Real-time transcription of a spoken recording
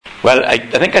Well, I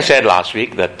think I said last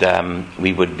week that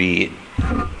we would be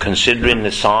considering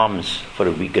the Psalms for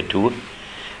a week or two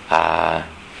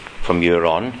from here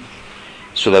on,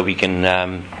 so that we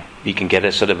can get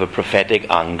a sort of a prophetic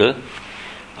angle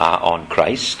on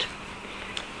Christ,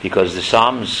 because the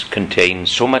Psalms contain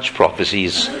so much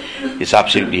prophecies. It's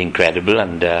absolutely incredible,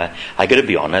 and I got to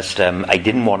be honest, I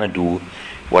didn't want to do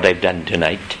what I've done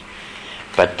tonight.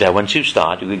 But once you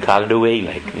start, you get carried away.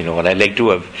 What I like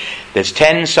to have. There's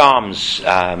 10 Psalms,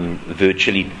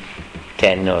 virtually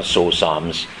 10 or so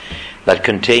Psalms, that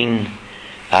contain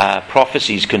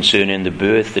prophecies concerning the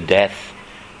birth, the death,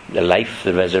 the life,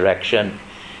 the resurrection,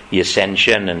 the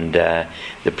ascension, and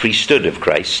the priesthood of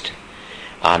Christ.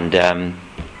 And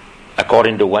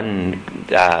according to one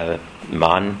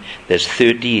man, there's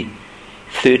 30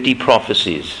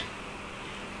 prophecies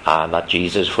that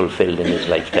Jesus fulfilled in his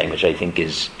lifetime, which I think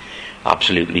is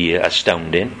absolutely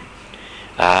astounding.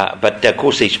 But of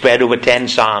course they spread over 10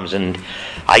 Psalms, and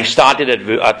I started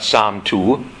at Psalm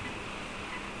 2,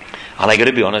 and I got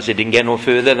to be honest, it didn't get no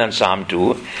further than Psalm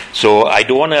 2. So I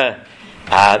don't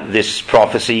want this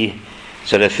prophecy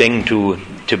sort of thing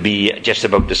to be just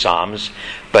about the Psalms,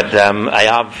 but I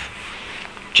have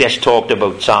just talked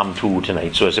about Psalm 2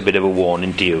 tonight, so it's a bit of a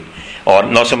warning to you. Or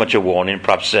not so much a warning,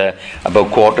 perhaps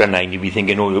about 9:15 you'll be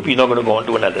thinking, oh, you're not going to go on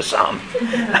to another Psalm.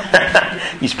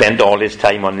 He spent all his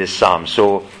time on this Psalm.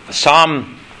 So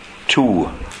Psalm 2,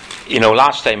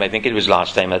 last time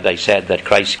that I said that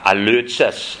Christ alerts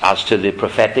us as to the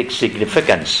prophetic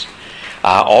significance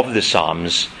of the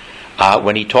Psalms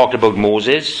when he talked about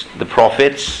Moses, the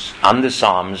prophets, and the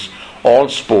Psalms all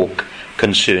spoke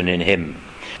concerning him.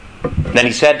 Then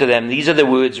he said to them, "These are the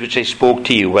words which I spoke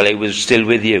to you while I was still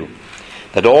with you,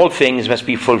 that all things must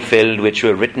be fulfilled which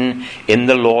were written in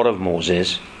the law of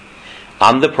Moses,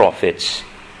 and the prophets,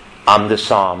 and the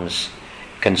Psalms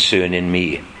concerning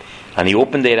me." And he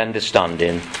opened their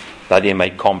understanding that they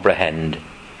might comprehend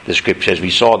the scriptures. We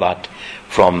saw that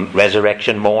from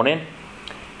resurrection morning.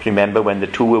 Remember when the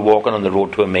two were walking on the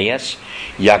road to Emmaus,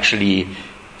 he actually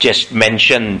just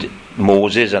mentioned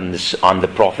Moses and the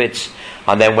prophets.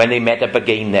 And then when they met up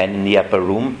again then in the upper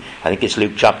room, I think it's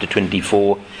Luke chapter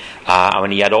 24,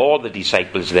 when he had all the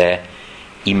disciples there,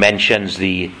 he mentions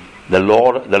the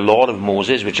law of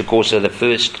Moses, which of course are the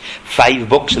first 5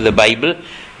 books of the Bible,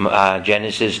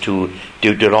 Genesis to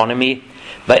Deuteronomy.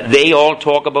 But they all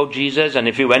talk about Jesus, and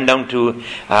if you went down to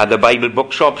the Bible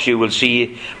bookshops, you will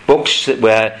see books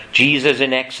where Jesus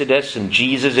in Exodus, and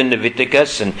Jesus in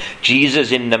Leviticus, and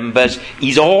Jesus in Numbers.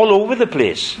 He's all over the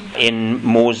place in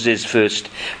Moses' first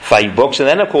 5 books. And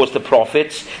then, of course, the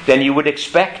prophets, then you would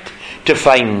expect to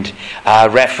find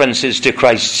references to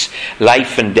Christ's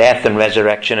life and death and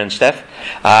resurrection and stuff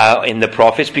in the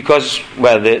prophets, because,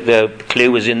 well, the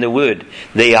clue is in the word.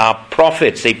 They are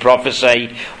prophets. They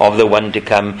prophesy of the one to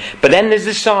come. But then there's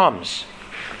the Psalms.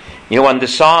 And the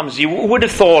Psalms, you would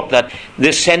have thought that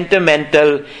the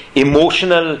sentimental,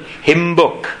 emotional hymn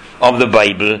book of the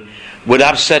Bible would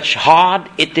have such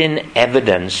hard-hitting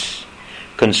evidence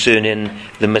concerning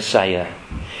the Messiah.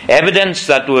 Evidence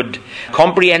that would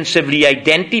comprehensively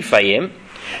identify him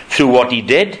through what he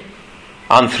did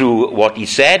and through what he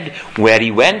said, where he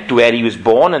went, where he was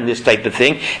born, and this type of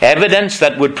thing. Evidence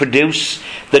that would produce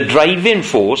the driving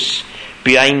force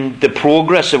behind the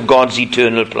progress of God's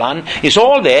eternal plan. It's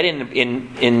all there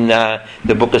in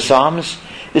the book of Psalms.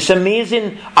 This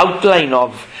amazing outline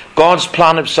of God's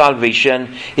plan of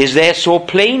salvation is there so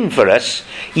plain for us,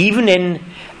 even in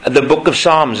the book of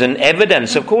Psalms, and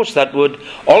evidence, of course, that would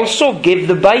also give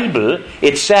the Bible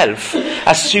itself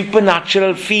a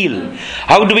supernatural feel.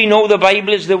 How do we know the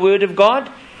Bible is the Word of God?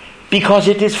 Because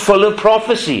it is full of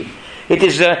prophecy. It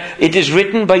is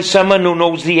written by someone who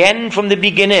knows the end from the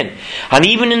beginning. And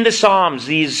even in the Psalms,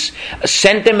 these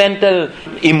sentimental,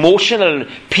 emotional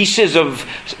pieces of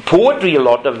poetry, a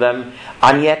lot of them,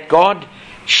 and yet God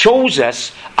shows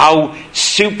us how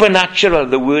supernatural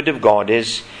the Word of God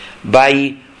is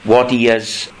by what he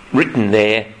has written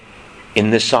there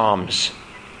in the Psalms.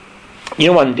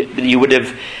 And you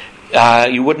wouldn't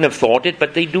have thought it,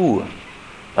 but they do.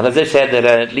 And as I said, there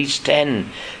are at least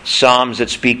 10 Psalms that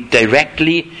speak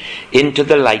directly into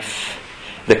the life,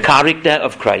 the character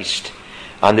of Christ.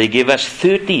 And they give us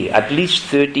at least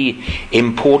 30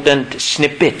 important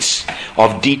snippets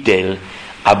of detail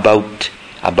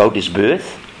about his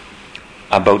birth,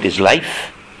 about his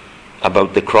life,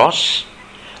 about the cross,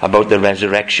 about the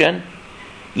resurrection,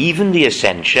 even the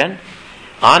ascension,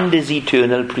 and his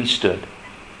eternal priesthood.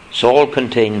 It's all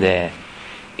contained there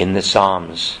in the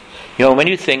Psalms. When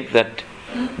you think that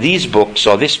these books,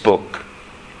 or this book,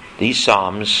 these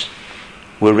Psalms,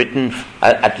 were written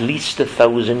at least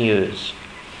 1,000 years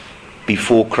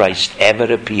before Christ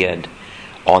ever appeared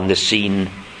on the scene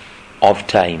of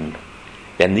time,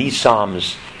 then these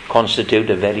Psalms constitute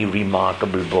a very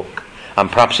remarkable book. And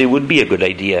perhaps it would be a good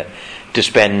idea to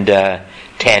spend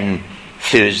 10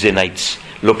 Thursday nights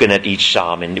looking at each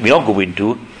Psalm. And we're not going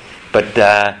to, but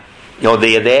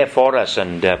they are there for us,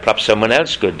 and perhaps someone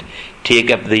else could take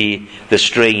up the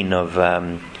strain of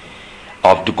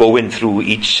going through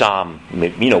each Psalm.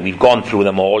 We've gone through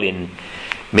them all in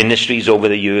ministries over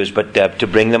the years, but to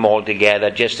bring them all together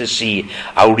just to see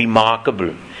how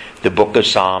remarkable the book of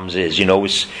Psalms is.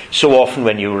 It's so often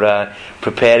when you're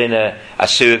preparing a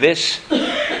service,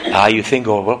 you think,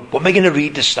 well, what am I going to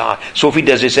read to start? Sophie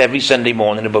does this every Sunday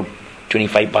morning about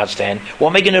 25 past 10. What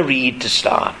am I going to read to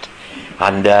start?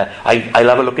 And I'll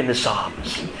have a look in the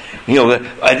Psalms.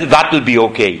 That'll be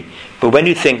okay. But when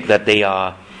you think that they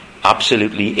are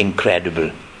absolutely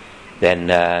incredible,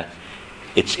 then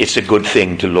it's a good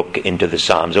thing to look into the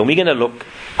Psalms. And we're going to look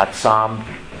at Psalm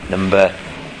number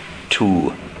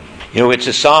 2. It's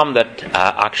a psalm that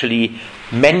actually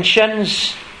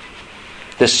mentions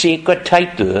the sacred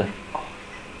title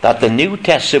that the New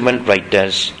Testament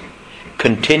writers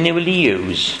continually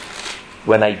use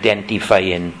when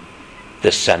identifying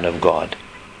the Son of God.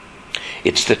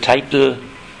 It's the title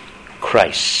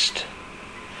Christ.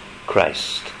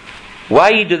 Christ.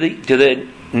 Why do the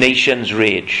nations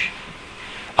rage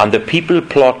and the people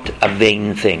plot a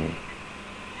vain thing?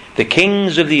 The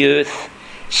kings of the earth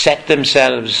set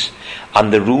themselves,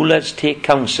 and the rulers take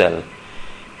counsel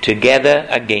together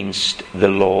against the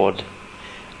Lord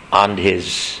and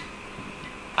his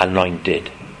anointed.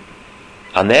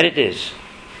 And there it is,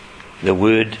 the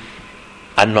word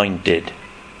anointed.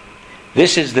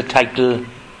 This is the title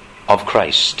of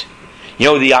Christ.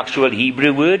 The actual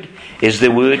Hebrew word is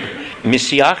the word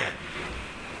Messiah,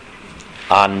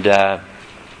 and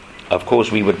of course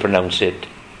we would pronounce it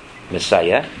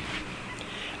Messiah,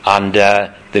 and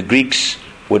the Greeks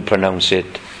would pronounce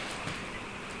it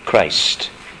Christ.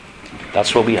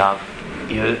 That's what we have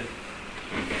here,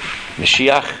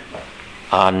 Mashiach,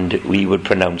 and we would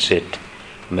pronounce it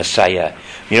Messiah.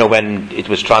 When it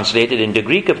was translated into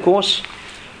Greek, of course,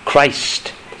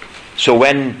 Christ. So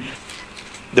when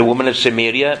the woman of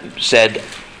Samaria said,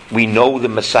 we know the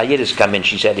Messiah is coming,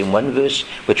 she said in one verse,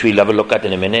 which we'll have a look at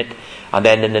in a minute, and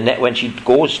then when she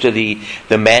goes to the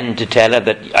men to tell her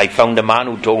that I found a man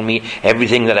who told me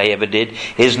everything that I ever did,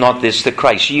 is not this the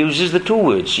Christ? She uses the two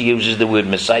words. She uses the word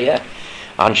Messiah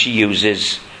and she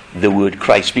uses the word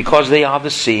Christ, because they are the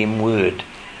same word.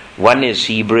 One is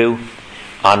Hebrew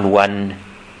and one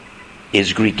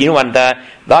is Greek. And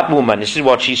that woman, this is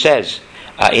what she says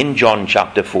in John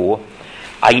chapter 4,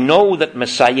 I know that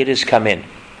Messiah is coming.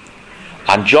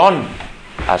 And John,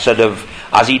 as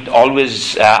he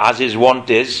always, as his wont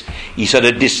is, he sort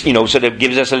of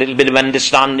gives us a little bit of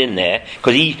understanding there,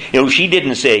 because she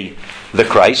didn't say the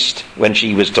Christ when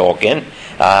she was talking,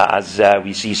 as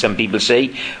we see some people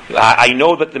say. I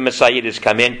know that the Messiah is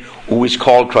coming, who is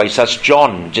called Christ. That's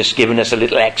John just giving us a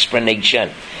little explanation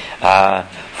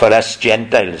for us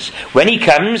Gentiles. When he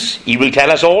comes, he will tell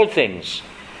us all things.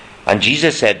 And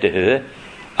Jesus said to her,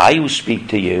 I who speak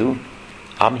to you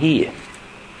am here.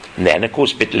 And then, of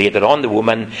course, a bit later on, the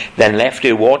woman then left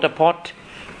her water pot,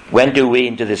 went away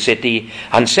into the city,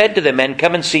 and said to the men,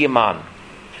 come and see a man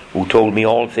who told me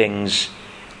all things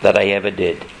that I ever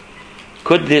did.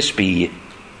 Could this be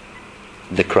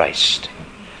the Christ?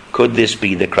 Could this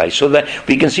be the Christ? So that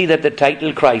we can see that the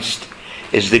title Christ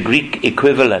is the Greek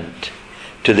equivalent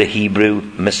to the Hebrew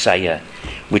Messiah,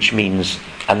 which means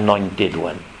anointed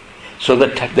one. So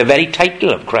the very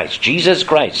title of Christ, Jesus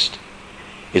Christ,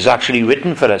 is actually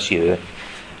written for us here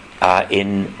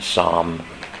in Psalm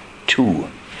 2.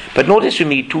 But notice with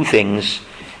me two things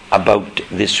about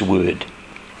this word.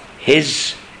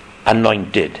 His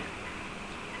anointed.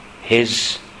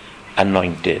 His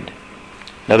anointed.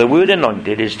 Now the word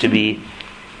anointed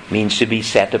means to be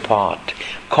set apart,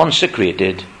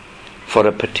 consecrated for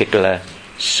a particular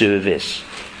service.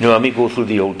 When we go through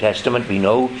the Old Testament, we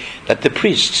know that the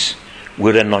priests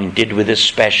were anointed with a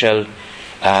special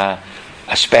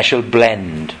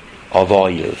blend of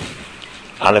oil.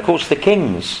 And of course the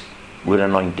kings were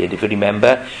anointed. If you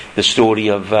remember the story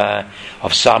of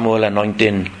Samuel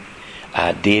anointing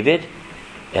David,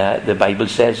 the Bible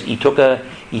says he took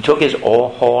his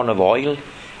horn of oil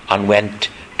and went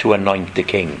to anoint the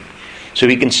king. So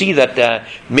we can see that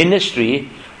ministry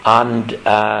and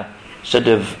sort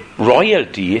of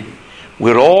royalty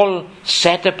were all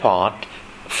set apart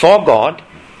for God,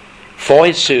 for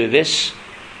his service,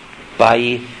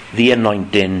 by the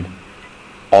anointing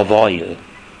of oil.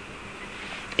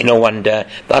 And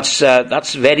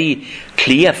that's very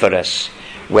clear for us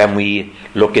when we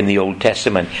look in the Old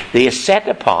Testament. They are set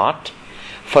apart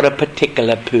for a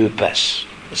particular purpose.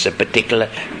 It's a particular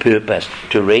purpose,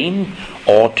 to reign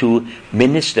or to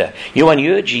minister. And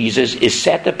here Jesus is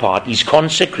set apart, he's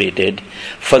consecrated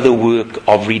for the work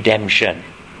of redemption.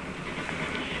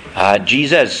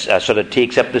 Jesus sort of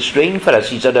takes up the strain for us.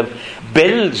 He sort of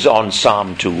builds on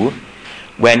Psalm 2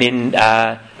 when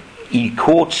he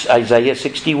quotes Isaiah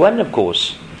 61, of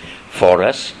course, for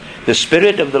us. The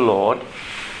Spirit of the Lord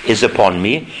is upon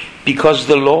me, because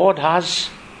the Lord has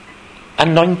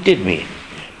anointed me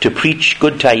to preach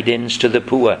good tidings to the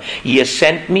poor. He has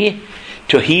sent me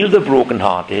to heal the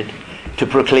brokenhearted, to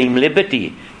proclaim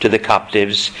liberty to the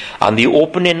captives, and the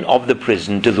opening of the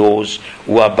prison to those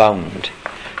who are bound,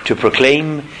 to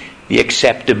proclaim the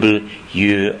acceptable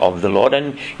year of the Lord.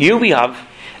 And here we have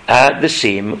the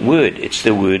same word. It's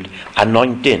the word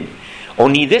anointing.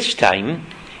 Only this time,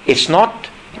 it's not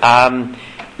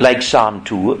like Psalm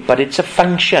 2, but it's a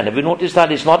function. Have you noticed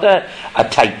that? It's not a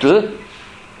title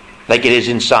like it is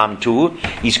in Psalm 2.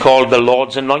 He's called the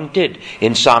Lord's Anointed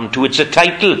in Psalm 2. It's a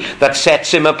title that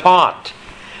sets him apart.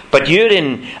 But here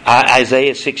in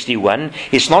Isaiah 61,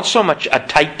 it's not so much a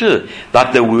title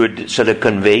that the word sort of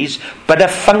conveys, but a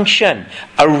function,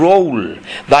 a role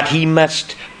that he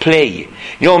must play.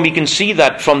 And we can see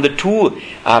that from the two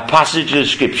passages of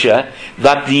Scripture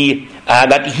that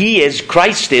that he is,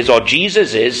 Christ is, or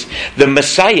Jesus is, the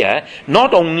Messiah,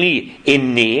 not only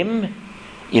in name.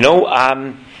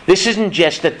 This isn't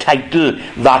just a title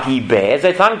that he bears.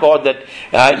 I thank God that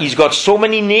he's got so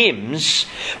many names,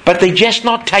 but they're just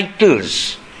not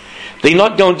titles. They're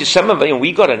not going to some of them.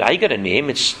 I got a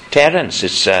name. It's Terence.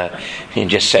 It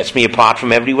just sets me apart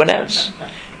from everyone else.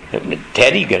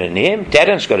 Terry got a name.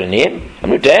 Terence got a name. I'm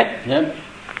not there. Yeah.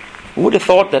 Who would have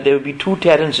thought that there would be two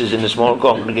Terences in a small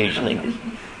congregation like this?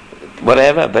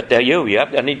 Whatever. But here we are.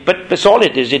 But that's all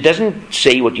it is. It doesn't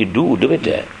say what you do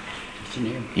it?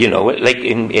 Like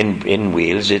in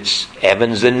Wales, it's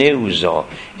Evans the News, or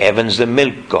Evans the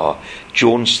Milk, or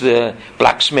Jones the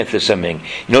Blacksmith, or something.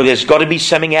 There's got to be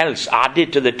something else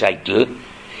added to the title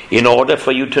in order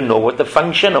for you to know what the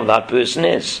function of that person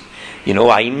is.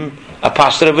 I'm a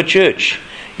pastor of a church,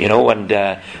 and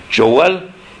Joel,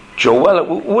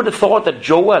 who would have thought that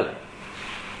Joel,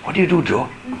 what do you do, Joe?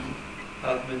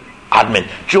 Admin.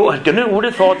 Joel, who would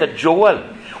have thought that Joel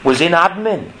was in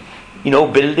admin?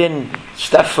 Building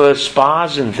stuff for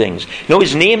spas and things.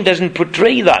 His name doesn't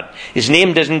portray that. His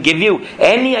name doesn't give you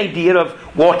any idea of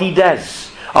what he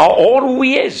does or who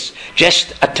he is.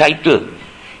 Just a title.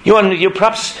 And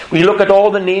perhaps we look at all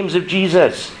the names of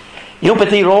Jesus. But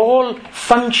they're all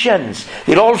functions.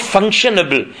 They're all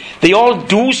functionable. They all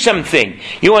do something.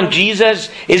 And Jesus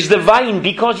is the vine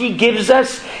because he gives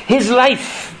us his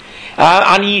life.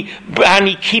 And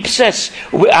he keeps us...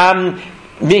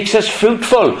 makes us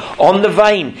fruitful on the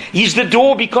vine. He's the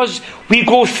door because we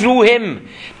go through him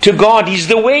to God. He's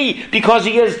the way because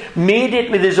he has made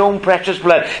it with his own precious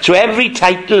blood. So every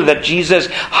title that Jesus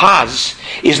has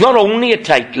is not only a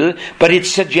title, but it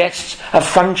suggests a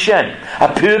function,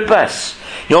 a purpose.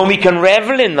 We can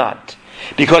revel in that.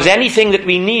 Because anything that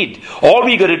we need, all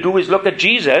we got to do is look at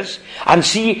Jesus and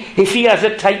see if he has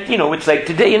a title. It's like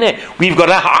today, innit? We've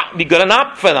got an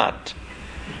app for that.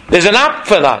 There's an app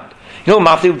for that.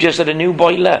 Matthew just had a new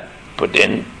boiler put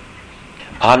in,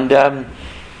 and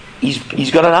he's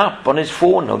got an app on his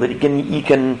phone now that he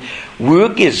can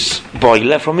work his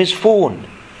boiler from his phone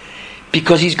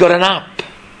because he's got an app.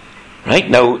 Right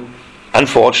now,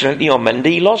 unfortunately, on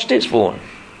Monday he lost his phone.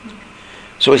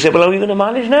 So I said, "Well, how are you going to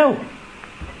manage now?"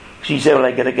 She said, "Well,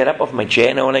 I got to get up off my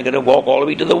chair now and I got to walk all the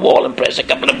way to the wall and press a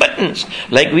couple of buttons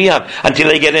like we have until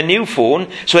I get a new phone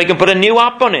so I can put a new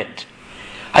app on it."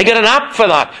 I got an app for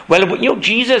that. Well,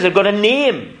 Jesus has got a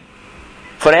name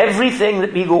for everything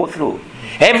that we go through.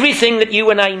 Everything that you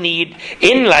and I need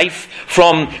in life,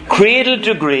 from cradle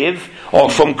to grave, or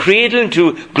from cradle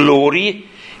to glory,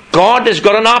 God has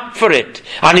got an app for it.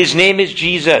 And his name is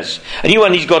Jesus. And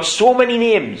he's got so many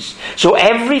names. So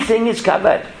everything is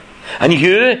covered. And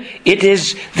here it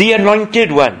is the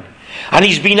anointed one. And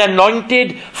he's been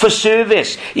anointed for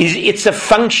service. It's a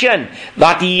function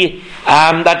that he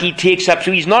takes up.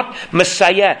 So he's not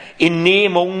Messiah in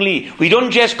name only. We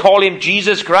don't just call him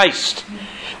Jesus Christ.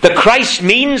 The Christ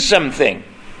means something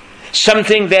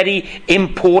very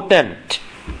important.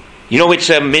 It's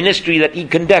a ministry that he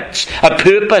conducts, a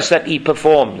purpose that he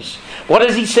performs. What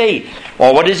does he say?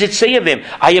 Or what does it say of him?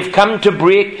 I have come to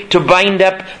bind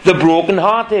up the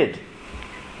brokenhearted.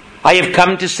 I have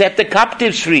come to set the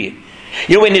captives free.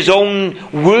 You know, in his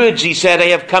own words, he said, I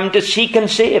have come to seek and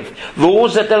save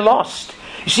those that are lost.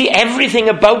 You see, everything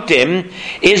about him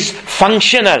is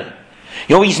functional.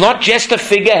 You know, he's not just a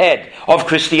figurehead of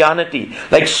Christianity.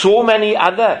 Like so many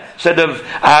other sort of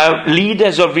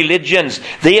leaders of religions,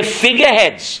 they are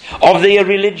figureheads of their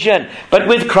religion. But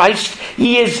with Christ,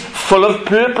 he is full of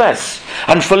purpose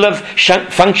and full of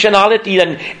functionality.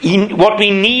 And what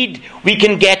we need, we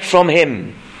can get from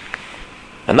him.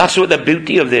 And that's what the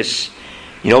beauty of this.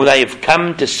 You know, I have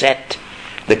come to set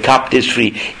the captives free.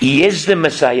 He is the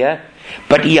Messiah,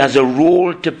 but he has a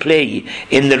role to play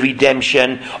in the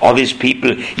redemption of his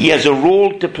people. He has a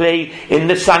role to play in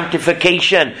the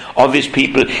sanctification of his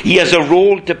people. He has a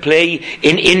role to play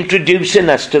in introducing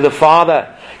us to the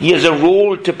Father. He has a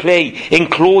role to play in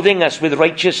clothing us with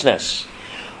righteousness.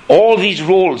 All these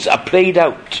roles are played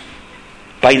out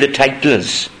by the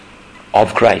titles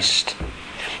of Christ.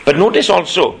 But notice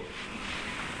also,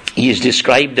 he is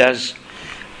described as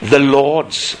the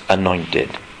Lord's anointed.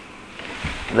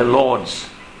 The Lord's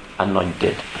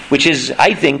anointed. Which is,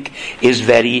 I think, is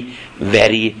very,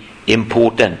 very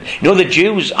important. You know, the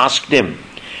Jews asked him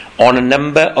on a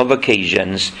number of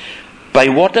occasions, by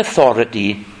what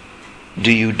authority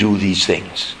do you do these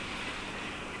things?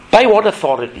 By what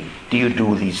authority do you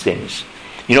do these things?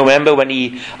 You know, remember when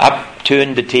he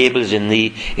upturned the tables in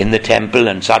the temple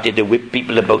and started to whip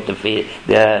people about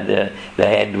the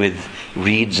head with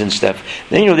reeds and stuff?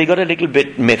 Then, you know, they got a little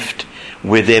bit miffed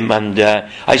with him, and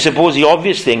I suppose the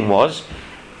obvious thing was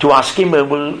to ask him,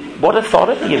 well, what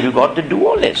authority have you got to do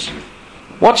all this?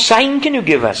 What sign can you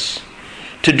give us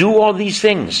to do all these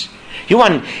things? You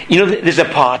know, there's a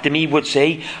part of me would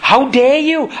say, how dare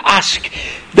you ask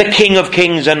the King of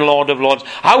Kings and Lord of Lords?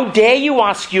 How dare you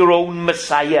ask your own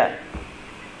Messiah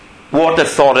what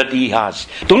authority he has?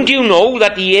 Don't you know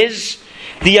that he is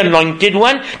the anointed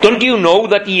one? Don't you know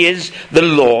that he is the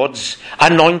Lord's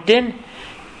anointed?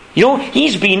 You know,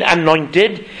 he's been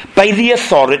anointed by the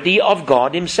authority of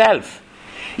God himself.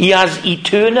 He has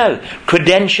eternal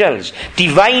credentials,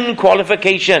 divine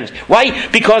qualifications. Why?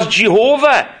 Because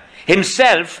Jehovah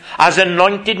himself has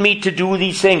anointed me to do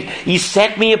these things. He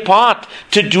set me apart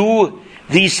to do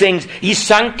these things. He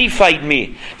sanctified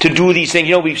me to do these things.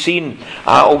 You know, we've seen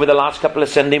over the last couple of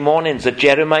Sunday mornings that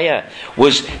Jeremiah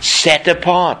was set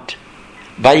apart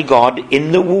by God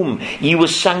in the womb. He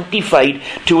was sanctified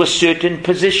to a certain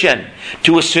position,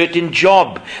 to a certain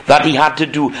job that he had to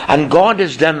do. And God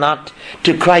has done that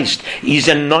to Christ. He's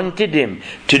anointed him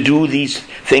to do these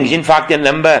things. In fact, a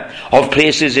number of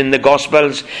places in the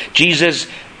Gospels, Jesus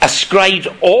ascribed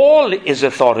all his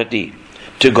authority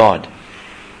to God.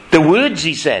 The words,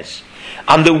 he says,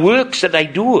 and the works that I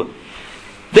do,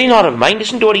 they're not of mine.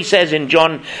 Listen to what he says in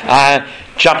John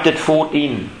chapter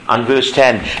 14 and verse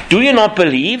 10. Do you not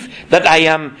believe that I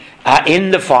am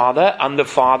in the Father and the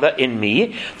Father in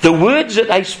me? The words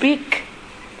that I speak,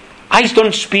 I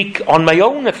don't speak on my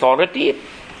own authority,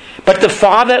 but the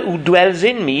Father who dwells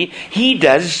in me, he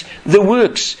does the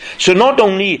works. So not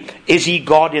only is he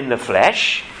God in the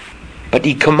flesh, but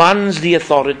he commands the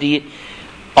authority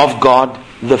of God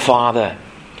the Father.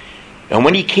 And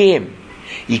when he came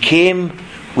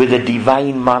with a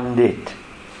divine mandate.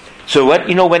 So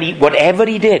whatever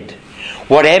he did,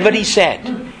 whatever he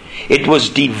said, it was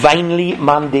divinely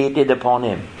mandated upon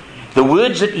him. The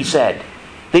words that he said,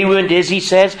 they weren't his. He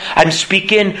says, I'm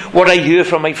speaking what I hear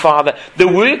from my Father. The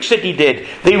works that he did,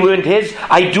 they weren't his.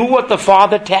 I do what the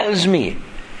Father tells me.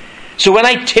 So when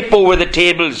I tip over the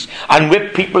tables and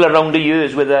whip people around the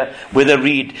ears with a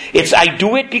reed, I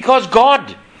do it because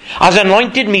God has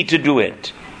anointed me to do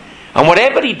it. And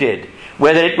whatever he did,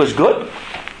 whether it was good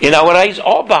in our eyes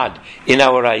or bad in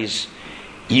our eyes,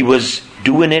 he was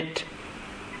doing it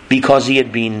because he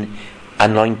had been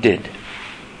anointed.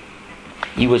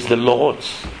 He was the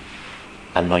Lord's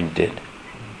anointed.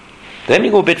 Let me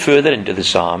go a bit further into the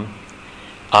psalm,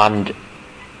 and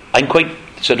I'm quite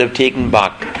sort of taken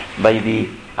back by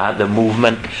the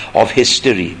movement of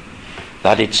history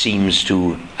that it seems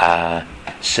to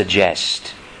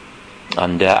suggest.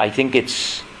 And I think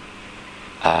it's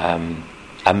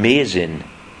amazing.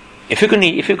 If you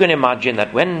can imagine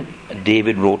that when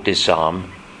David wrote this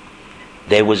psalm,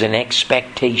 there was an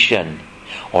expectation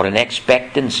or an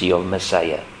expectancy of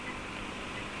Messiah.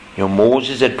 You know,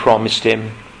 Moses had promised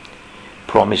him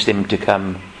to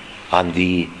come,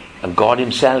 and God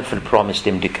himself had promised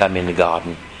him to come in the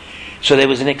garden. So there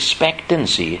was an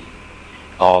expectancy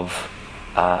of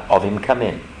him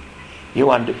coming.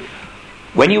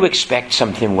 When you expect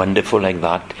something wonderful like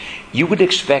that, you would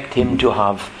expect him to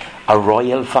have a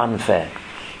royal fanfare.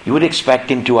 You would expect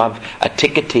him to have a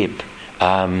ticker tape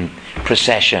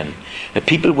procession. The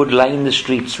people would line the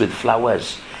streets with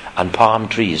flowers and palm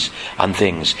trees and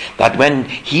things. That when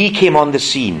he came on the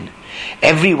scene,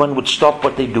 everyone would stop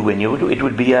what they're doing. It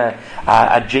would be a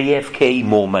JFK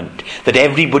moment, that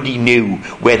everybody knew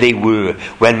where they were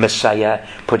when Messiah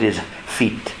put his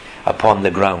feet upon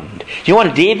the ground. You know,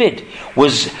 and David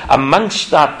was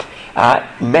amongst that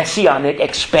messianic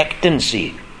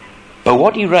expectancy. But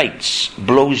what he writes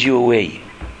blows you away.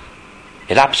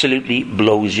 It absolutely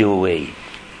blows you away.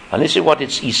 And this is what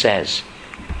he says.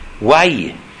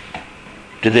 Why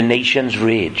do the nations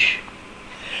rage,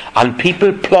 and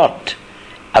people plot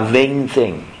a vain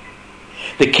thing?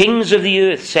 The kings of the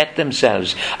earth set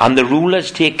themselves, and the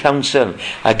rulers take counsel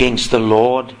against the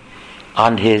Lord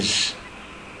and his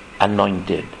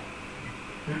anointed.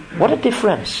 What a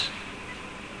difference.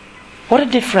 What a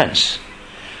difference.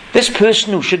 This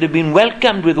person who should have been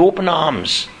welcomed with open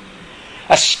arms,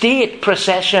 a state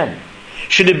procession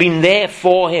should have been there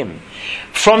for him,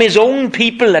 from his own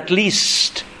people at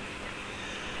least.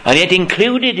 And yet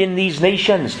included in these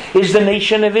nations is the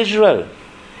nation of Israel,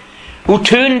 who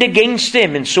turned against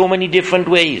him in so many different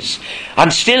ways,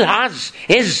 and still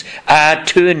is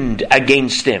turned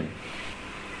against him.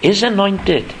 Is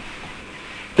anointed,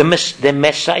 the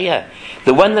Messiah,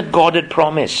 the one that God had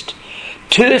promised,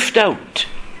 turfed out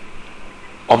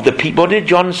of the people. What did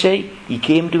John say? He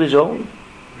came to his own,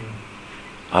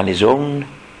 and his own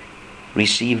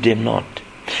received him not.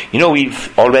 You know,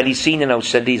 we've already seen in our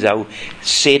studies how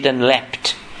Satan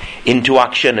leapt into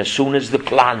action as soon as the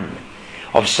plan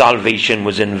of salvation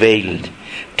was unveiled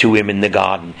to him in the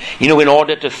garden. You know, in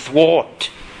order to thwart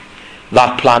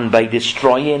that plan by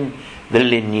destroying the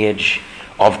lineage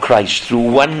of Christ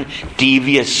through one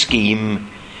devious scheme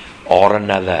or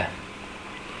another.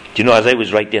 Do you know, as I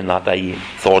was writing that, I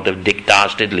thought of Dick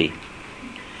Dastardly.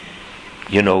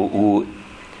 You know,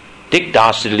 Dick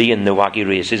Dastardly in the wacky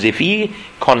races, if he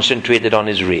concentrated on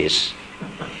his race,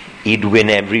 he'd win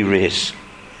every race.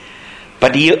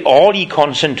 But all he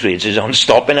concentrates is on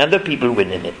stopping other people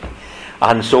winning it.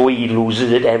 And so he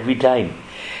loses it every time.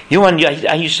 You know, and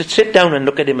I used to sit down and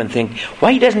look at him and think,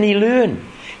 why doesn't he learn?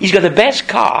 He's got the best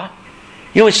car.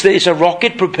 You know, it's a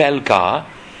rocket-propelled car.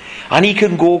 And he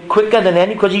can go quicker than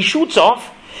any, because he shoots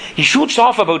off. He shoots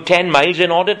off about 10 miles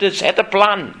in order to set a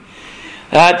plan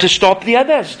to stop the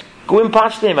others going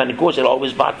past him. And of course it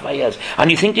always backfires.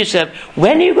 And you think to yourself,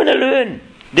 when are you going to learn,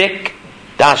 Dick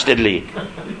Dastardly?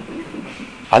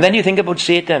 And then you think about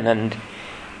Satan, and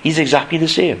he's exactly the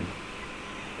same.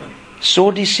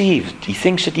 So deceived. He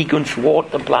thinks that he can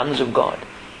thwart the plans of God.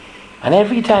 And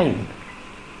every time,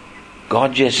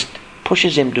 God just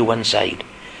pushes him to one side,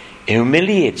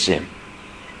 humiliates him,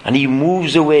 and he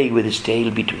moves away with his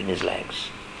tail between his legs.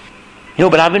 You know,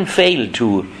 but having failed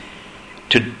to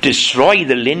destroy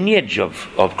the lineage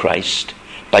of Christ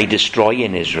by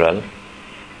destroying Israel,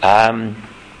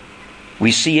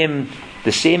 we see him,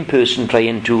 the same person,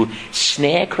 trying to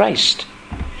snare Christ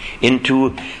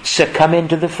into succumbing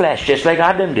to the flesh, just like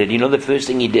Adam did. You know, the first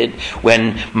thing he did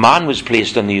when man was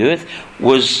placed on the earth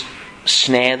was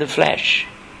snare the flesh.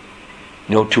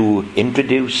 You know, to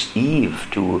introduce Eve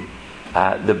to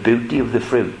the beauty of the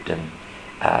fruit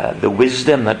and the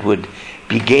wisdom that would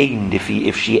be gained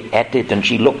if she ate it and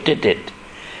she looked at it.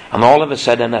 And all of a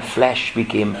sudden her flesh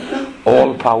became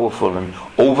all powerful and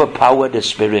overpowered her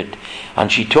spirit.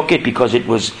 And she took it because it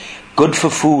was good for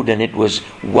food and it was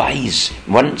wise.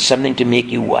 Something to make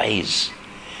you wise.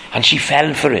 And she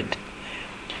fell for it.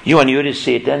 You and here is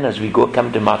Satan, as we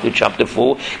come to Matthew chapter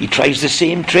 4, he tries the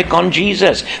same trick on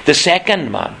Jesus, the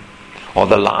second man, or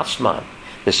the last man,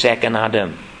 the second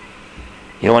Adam.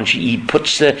 You know, and he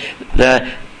puts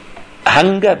the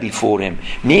hunger before him.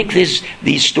 Make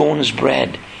these stones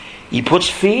bread. He puts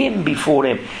fame before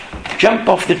him. Jump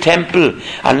off the temple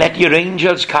and let your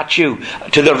angels catch you,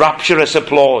 to the rapturous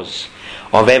applause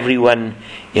of everyone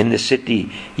in the city.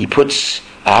 He puts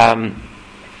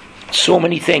so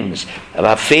many things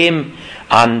about fame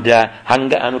and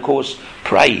hunger and of course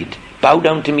pride. Bow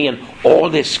down to me and all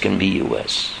this can be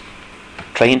yours.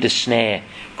 Trying to snare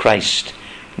Christ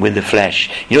with the flesh.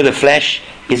 You know, the flesh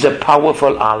is a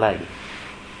powerful ally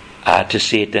to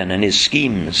Satan and his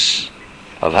schemes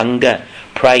of hunger,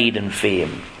 pride and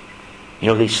fame. You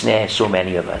know, they snare so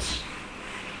many of us.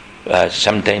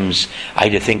 Sometimes I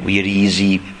think we are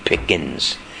easy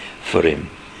pickings for him.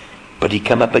 But he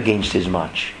come up against his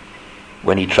match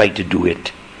when he tried to do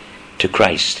it to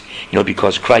Christ. You know,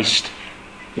 because Christ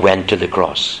went to the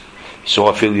cross. So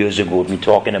a few years ago, me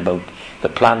talking about the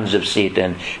plans of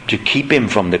Satan to keep him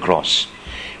from the cross.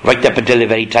 Right up until the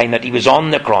very time that he was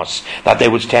on the cross, that there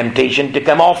was temptation to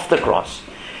come off the cross,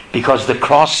 because the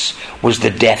cross was the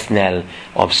death knell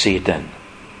of Satan.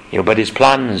 But his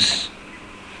plans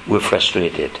were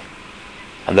frustrated.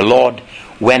 And the Lord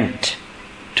went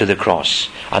to the cross.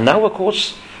 And now, of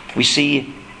course, we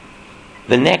see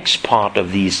the next part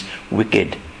of these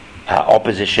wicked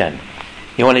opposition.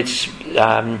 And it's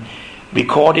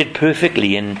recorded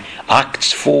perfectly in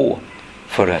Acts 4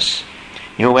 for us.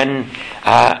 When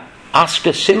asked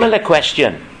a similar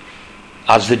question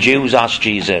as the Jews asked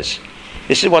Jesus,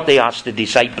 this is what they asked the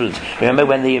disciples. Remember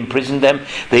when they imprisoned them?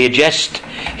 They had just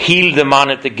healed the man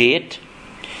at the gate.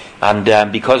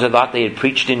 And because of that, they had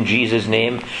preached in Jesus'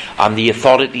 name. And the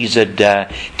authorities had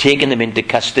taken them into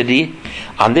custody.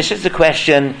 And this is the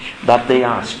question that they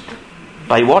asked.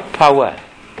 By what power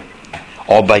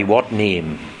or by what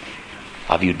name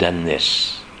have you done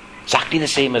this? Exactly the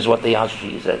same as what they asked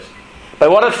Jesus. By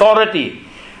what authority?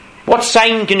 What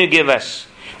sign can you give us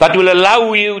that will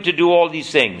allow you to do all these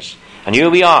things? And here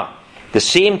we are. The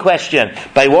same question.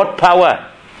 By what power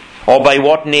or by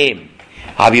what name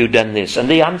have you done this? And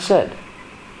they answered.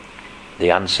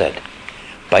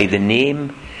 By the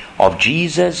name of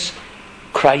Jesus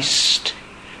Christ,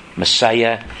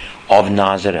 Messiah of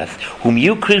Nazareth, whom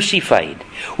you crucified,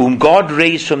 whom God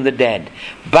raised from the dead.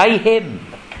 By him,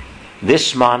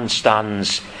 this man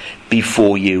stands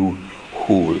before you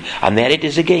whole. And there it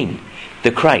is again.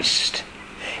 The Christ.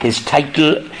 His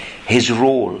title, his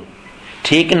role,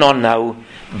 taken on now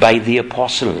by the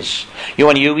apostles.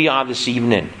 And here we are this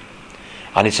evening.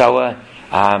 And it's our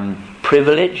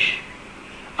privilege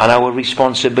and our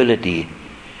responsibility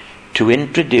to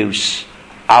introduce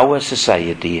our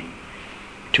society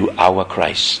to our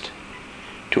Christ,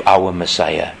 to our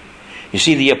Messiah. You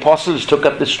see, the apostles took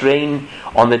up the strain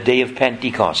on the day of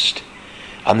Pentecost,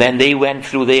 and then they went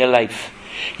through their life.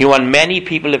 And many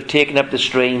people have taken up the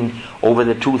strain over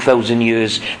the 2,000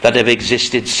 years that have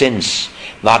existed since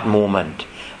that moment.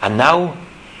 And now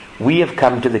we have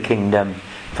come to the kingdom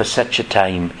for such a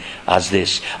time as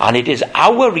this. And it is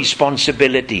our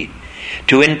responsibility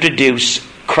to introduce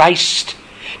Christ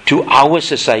to our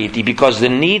society, because the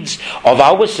needs of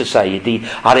our society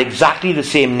are exactly the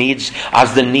same needs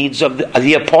as the needs of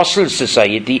the Apostles'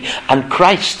 society and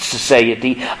Christ's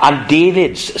society and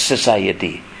David's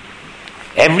society.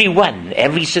 Everyone,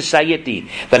 every society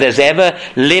that has ever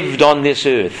lived on this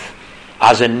earth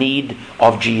has a need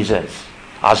of Jesus,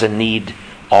 has a need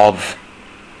of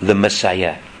the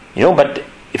Messiah. But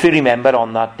if you remember,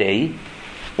 on that day,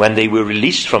 when they were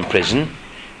released from prison,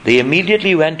 they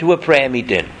immediately went to a prayer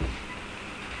meeting.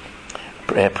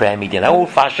 Prayer meeting. How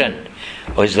old-fashioned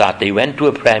was that? They went to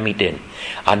a prayer meeting.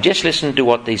 And just listen to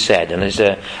what they said. And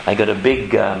I got a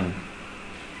big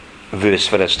verse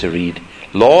for us to read.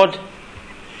 Lord,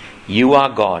 you are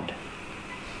God,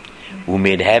 who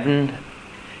made heaven,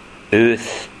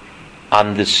 earth,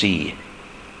 and the sea,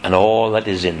 and all that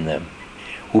is in them,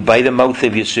 who by the mouth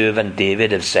of your servant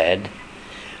David have said,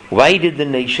 why did the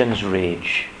nations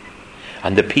rage,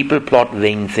 and the people plot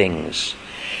vain things?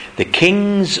 The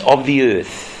kings of the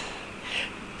earth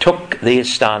took their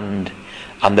stand,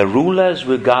 and the rulers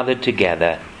were gathered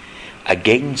together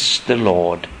against the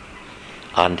Lord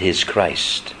and his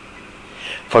Christ.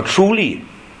 For truly,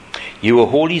 your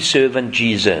holy servant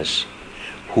Jesus,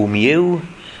 whom you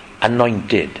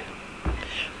anointed,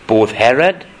 both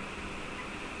Herod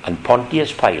and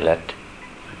Pontius Pilate,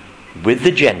 with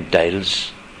the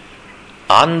Gentiles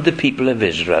and the people of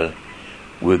Israel,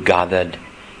 were gathered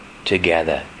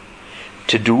together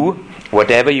to do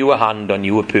whatever your hand on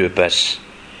your purpose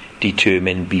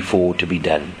determined before to be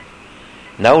done.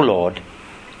 Now, Lord,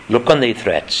 look on their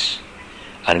threats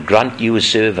and grant your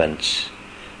servants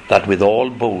that with all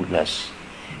boldness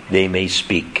they may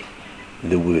speak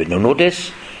the word. Now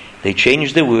notice, they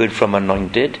changed the word from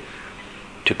anointed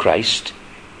to Christ.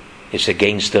 It's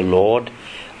against the Lord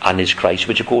and his Christ,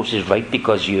 which of course is right,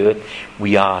 because here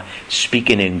we are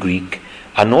speaking in Greek.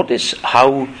 And notice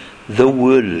how the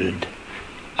world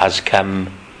has come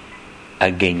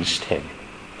against him.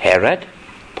 Herod,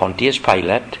 Pontius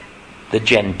Pilate, the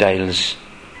Gentiles,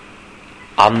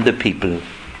 and the people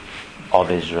of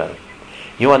Israel.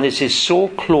 And this is so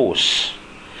close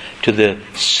to the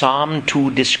Psalm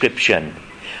 2 description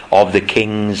of the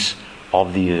kings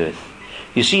of the earth.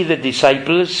 You see, the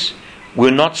disciples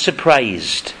were not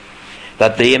surprised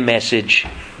that their message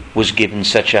was given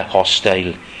such a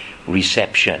hostile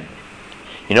reception.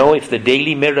 If the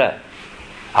Daily Mirror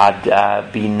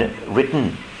had been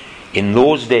written in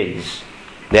those days,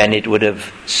 then it would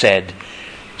have said,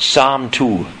 Psalm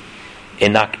 2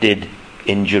 enacted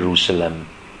in Jerusalem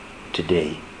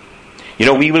today.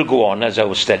 We will go on as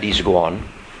our studies go on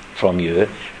from here,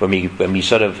 when we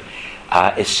sort of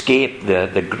escape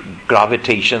the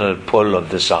gravitational pull of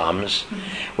the Psalms,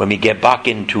 when we get back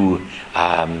into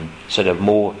sort of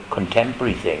more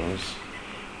contemporary things,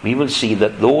 we will see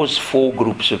that those four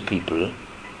groups of people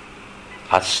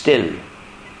are still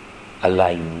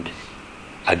aligned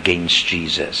against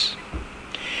Jesus.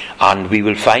 And we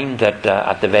will find that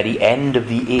at the very end of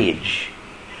the age,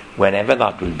 whenever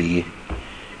that will be,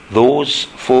 those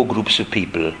four groups of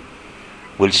people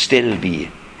will still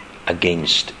be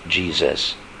against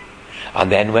Jesus.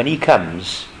 And then when he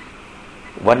comes,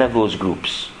 one of those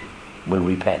groups will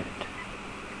repent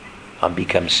and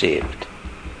become saved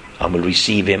and will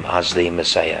receive him as their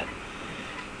Messiah.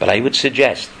 But I would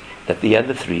suggest that the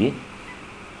other three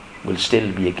will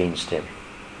still be against him.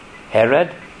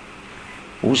 Herod?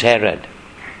 Who's Herod?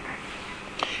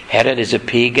 Herod is a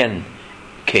pagan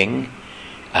king.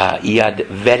 He had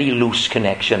very loose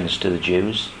connections to the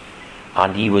Jews,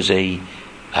 and he was a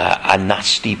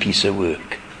nasty piece of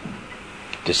work,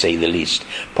 to say the least.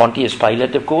 Pontius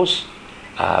Pilate, of course,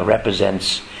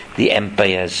 represents the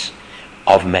empires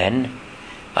of men,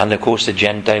 and of course the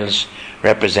Gentiles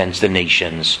represents the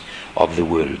nations of the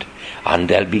world. And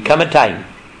there'll become a time,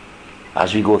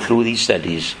 as we go through these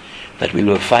studies, that we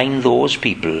will find those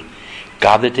people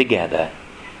gathered together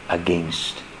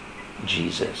against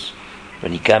Jesus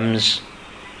when he comes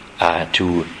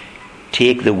to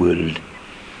take the world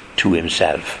to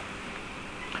himself.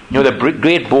 You know, the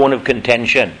great bone of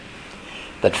contention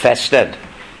that festered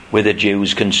with the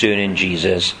Jews concerning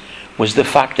Jesus was the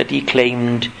fact that he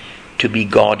claimed to be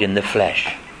God in the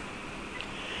flesh.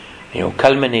 You know,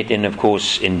 culminating, of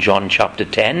course, in John chapter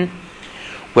 10,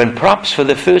 when perhaps for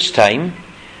the first time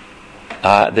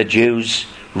the Jews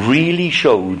really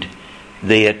showed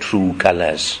their true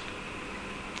colours.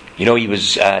 You know, he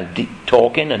was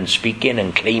talking and speaking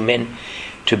and claiming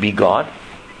to be God,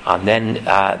 and then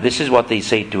this is what they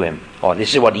say to him, or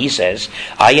this is what he says: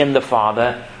 I and the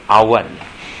Father are one.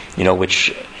 You know,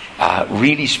 which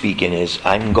really speaking is,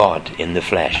 I'm God in the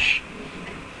flesh.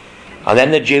 And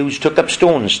then the Jews took up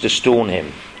stones to stone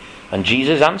him, and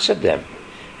Jesus answered them,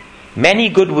 many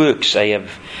good works I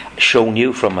have shown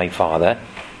you from my Father.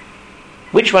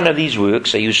 Which one of these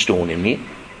works are you stoning me?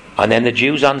 And then the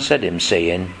Jews answered him,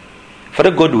 saying, for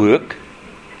a good work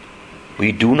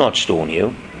we do not stone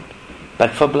you,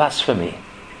 but for blasphemy,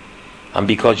 and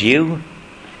because you,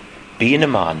 being a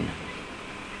man,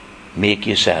 make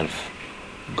yourself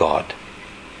God.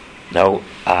 Now,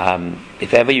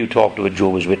 if ever you talk to a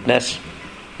Jehovah's Witness,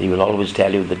 they will always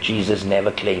tell you that Jesus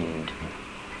never claimed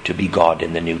to be God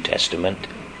in the New Testament.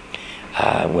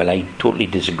 Well, I totally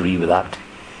disagree with that,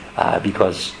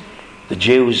 because the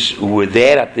Jews who were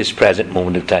there at this present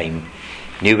moment of time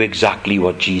knew exactly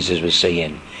what Jesus was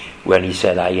saying when he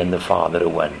said, I and the Father are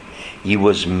one. He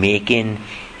was making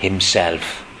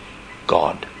himself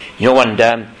God. You know,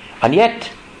 and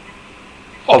yet,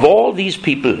 of all these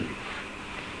people,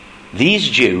 these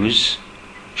Jews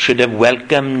should have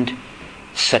welcomed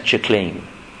such a claim,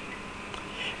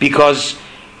 because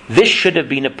this should have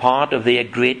been a part of their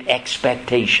great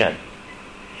expectation.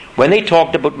 When they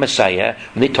talked about Messiah,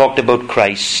 when they talked about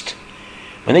Christ,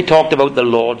 when they talked about the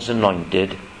Lord's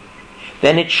anointed,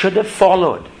 then it should have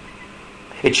followed.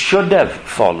 It should have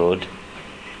followed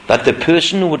that the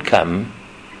person who would come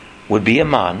would be a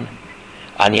man,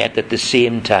 and yet at the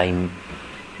same time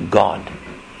God.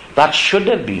 That should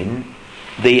have been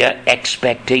their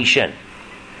expectation.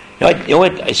 You know,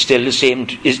 it's still the same.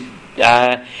 Is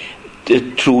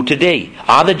true today.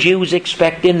 Are the Jews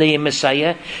expecting the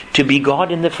Messiah to be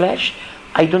God in the flesh?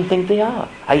 I don't think they are.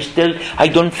 I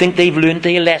don't think they've learned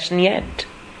their lesson yet.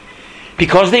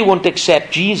 Because they won't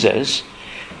accept Jesus,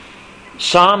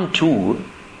 Psalm 2,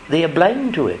 they are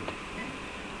blind to it.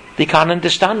 They can't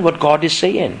understand what God is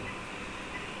saying.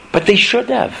 But they should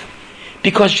have.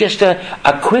 Because just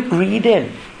a quick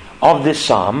reading of this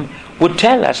psalm would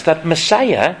tell us that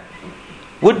Messiah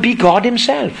would be God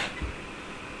himself.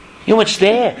 You know, it's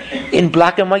there in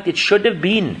black and white. It should have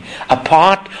been a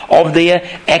part of their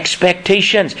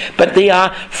expectations. But they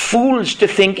are fools to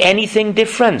think anything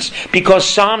different. Because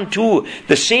Psalm 2,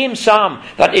 the same psalm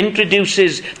that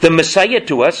introduces the Messiah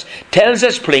to us, tells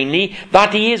us plainly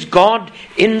that he is God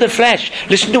in the flesh.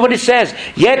 Listen to what it says.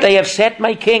 Yet I have set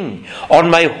my king on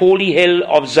my holy hill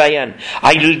of Zion.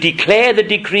 I will declare the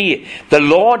decree. The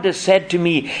Lord has said to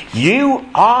me, you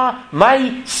are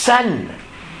my son.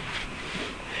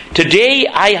 Today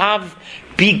I have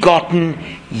begotten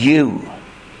you.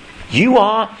 You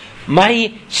are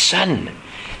my son.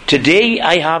 Today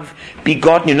I have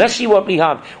begotten you. Let's see what we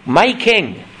have. My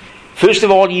king. First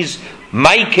of all, he's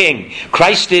my king.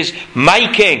 Christ is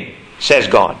my king, says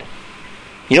God.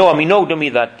 You know, and we know, don't we,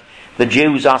 that the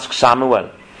Jews asked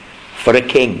Samuel for a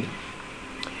king.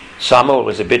 Samuel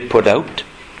was a bit put out.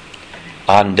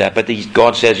 But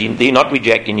God says, they're not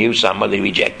rejecting you, Samuel, they're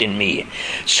rejecting me.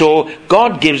 So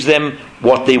God gives them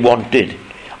what they wanted.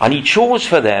 And he chose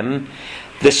for them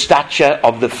the stature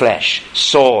of the flesh,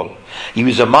 Saul. He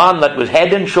was a man that was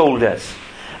head and shoulders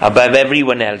above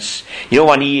everyone else.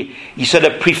 And he sort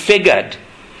of prefigured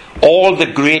all the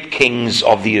great kings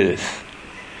of the earth.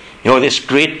 This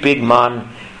great big man,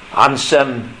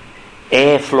 handsome,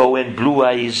 hair flowing, blue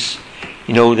eyes,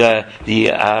 the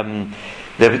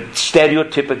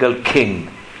stereotypical king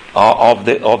of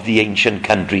the ancient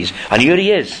countries. And here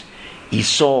he is. He's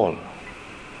Saul.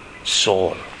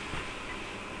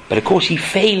 But of course he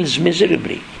fails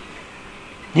miserably.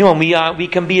 We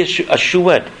can be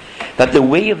assured that the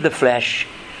way of the flesh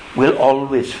will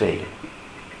always fail.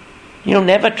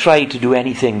 Never try to do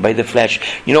anything by the flesh.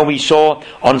 We saw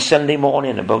on Sunday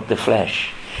morning about the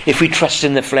flesh. If we trust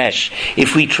in the flesh,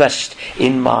 if we trust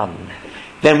in man,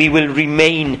 then we will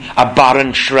remain a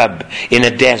barren shrub in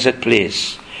a desert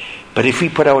place. But if we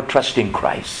put our trust in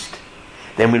Christ,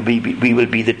 then we will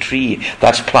be the tree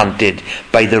that's planted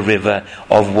by the river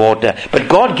of water. But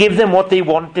God gave them what they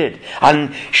wanted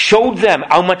and showed them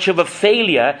how much of a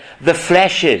failure the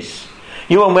flesh is.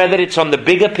 And whether it's on the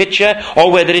bigger picture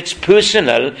or whether it's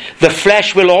personal, the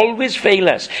flesh will always fail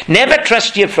us. Never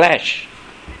trust your flesh.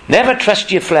 Never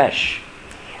trust your flesh.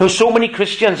 So many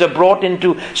Christians are brought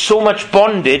into so much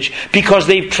bondage because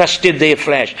they've trusted their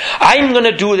flesh. I'm going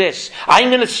to do this. I'm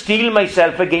going to steel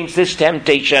myself against this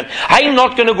temptation. I'm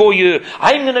not going to go here.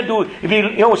 I'm going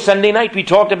to do... Sunday night we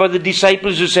talked about the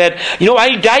disciples who said,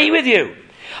 I'll die with you.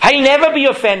 I'll never be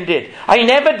offended. I'll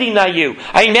never deny you.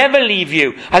 I'll never leave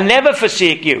you. I'll never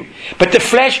forsake you. But the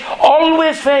flesh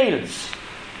always fails.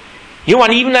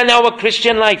 And even in our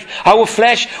Christian life, our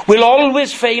flesh will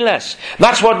always fail us.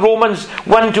 That's what Romans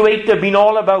 1-8 have been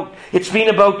all about. It's been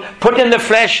about putting the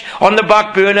flesh on the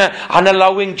back burner and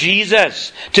allowing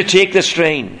Jesus to take the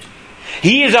strain.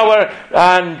 He is our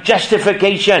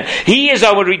justification. He is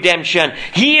our redemption.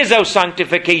 He is our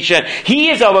sanctification. He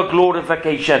is our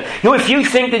glorification. If you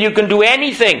think that you can do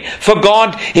anything for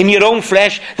God in your own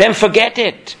flesh, then forget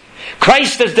it.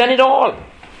 Christ has done it all.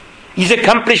 He's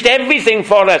accomplished everything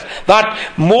for us. That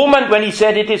moment when he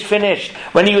said it is finished,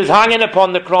 when he was hanging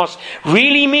upon the cross,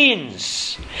 really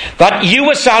means that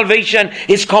your salvation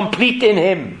is complete in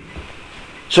him.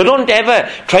 So don't ever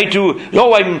try to,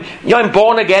 I'm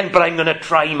born again, but I'm going to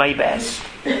try my best.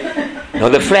 No,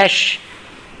 the flesh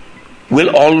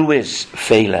will always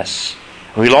fail us.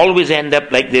 We'll always end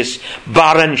up like this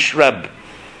barren shrub,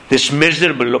 this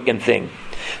miserable looking thing.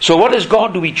 So what does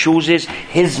God do? He chooses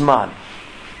his man.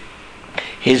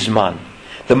 His man.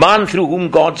 The man through whom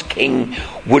God's king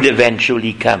would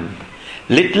eventually come.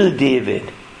 Little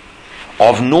David,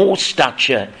 of no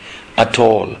stature at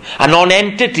all, a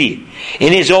nonentity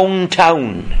in his own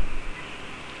town,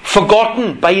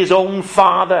 forgotten by his own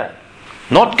father,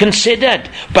 not considered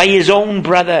by his own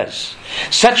brothers.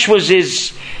 Such was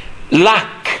his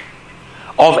lack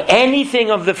of anything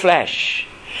of the flesh.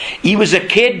 He was a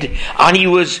kid and he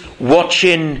was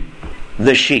watching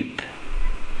the sheep.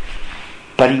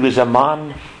 But he was a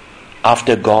man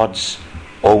after God's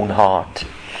own heart.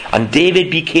 And David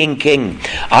became king.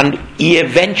 And he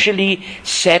eventually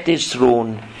set his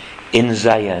throne in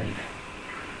Zion.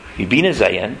 You've been in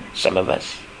Zion, some of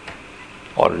us.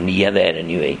 Or near there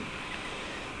anyway.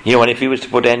 And if you was to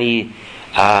put any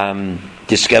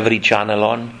Discovery Channel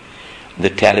on the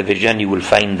television, you will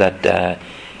find that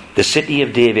the city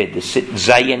of David,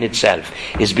 Zion itself,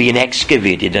 is being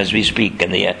excavated as we speak,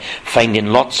 and they are finding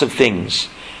lots of things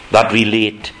that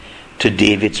relate to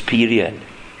David's period.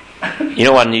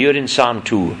 And you're in Psalm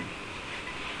 2,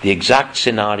 the exact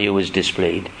scenario is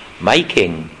displayed. My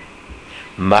king,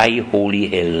 my holy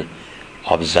hill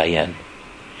of Zion.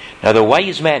 Now the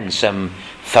wise men, some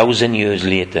 1,000 years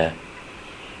later,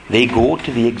 they go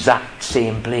to the exact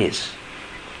same place.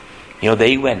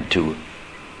 They went to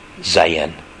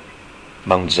Zion,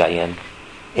 Mount Zion,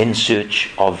 in search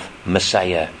of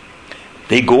Messiah.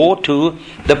 They go to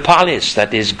the palace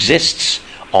that exists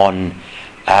on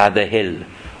the hill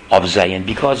of Zion,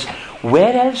 because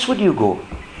where else would you go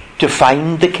to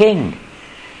find the king?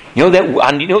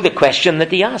 The question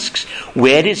that he asks,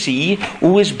 where is he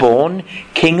who is born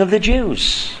king of the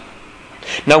Jews?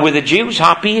 Now, were the Jews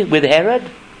happy with Herod?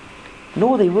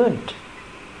 No, they weren't.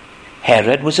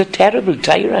 Herod was a terrible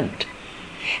tyrant.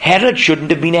 Herod shouldn't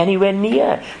have been anywhere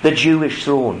near the Jewish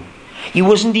throne. He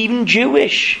wasn't even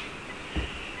Jewish.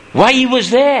 Why he was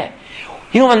there?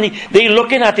 And they're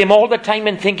looking at him all the time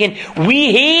and thinking,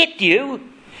 we hate you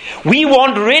We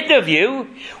want rid of you.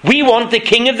 We want the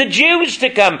King of the Jews to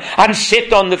come and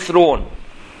sit on the throne.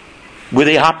 Were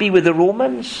they happy with the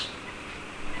Romans?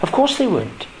 Of course they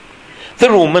weren't. The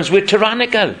Romans were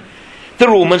tyrannical. The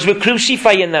Romans were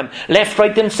crucifying them left,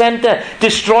 right and centre,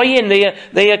 destroying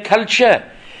their culture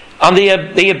and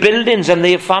their buildings and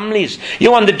their families.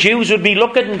 And the Jews would be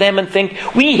looking at them and think,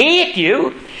 we hate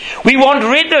you. We want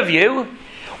rid of you.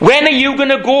 When are you going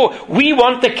to go? We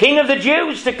want the King of the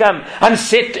Jews to come and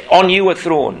sit on your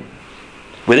throne.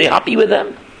 Were they happy with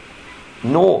them?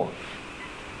 No.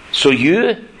 So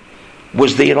here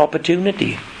was their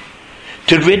opportunity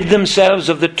to rid themselves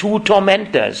of the two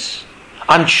tormentors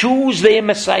and choose their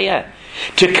Messiah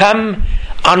to come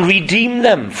and redeem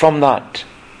them from that.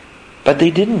 But they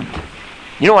didn't.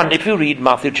 And if you read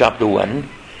Matthew chapter 1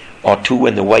 or 2,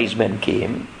 when the wise men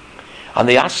came and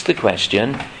they asked the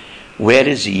question, where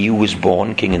is he who was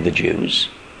born King of the Jews?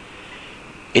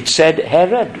 It said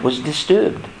Herod was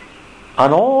disturbed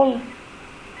and all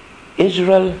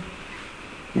Israel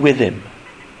with him.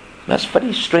 That's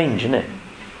very strange, isn't it?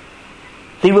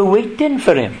 They were waiting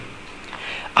for him.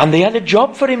 And they had a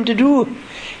job for him to do.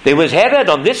 There was Herod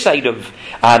on this side of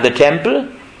the temple,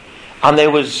 and there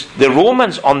was the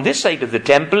Romans on this side of the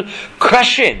temple,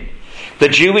 crushing the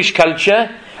Jewish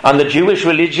culture and the Jewish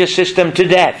religious system to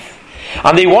death.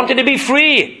 And they wanted to be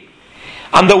free.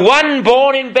 And the one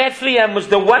born in Bethlehem was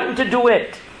the one to do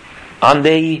it. And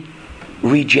they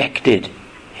rejected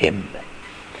him.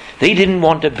 They didn't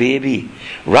want a baby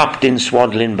wrapped in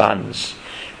swaddling bands.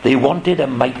 They wanted a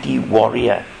mighty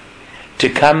warrior to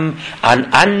come and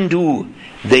undo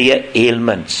their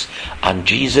ailments. And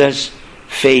Jesus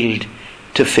failed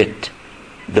to fit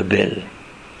the bill.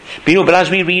 But as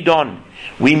we read on,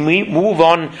 we move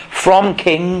on from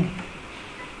king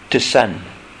to son.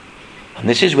 And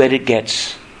this is where it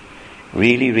gets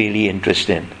really, really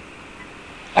interesting.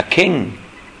 A king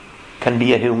can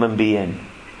be a human being.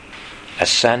 A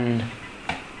son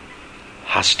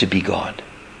has to be God.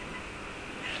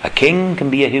 A king can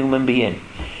be a human being.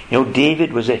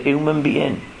 David was a human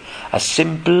being. A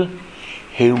simple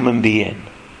human being.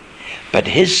 But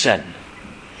his son,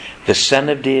 the son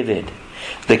of David,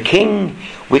 the king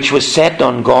which was set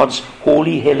on God's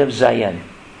holy hill of Zion,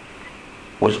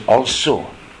 was also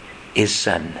his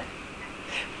son.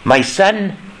 My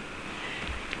son,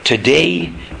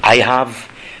 today I have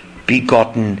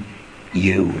begotten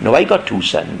you. Now I got two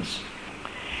sons.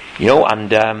 And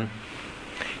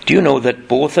do you know that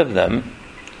both of them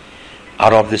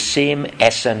are of the same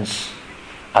essence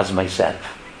as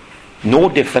myself? No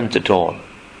different at all.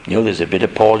 There's a bit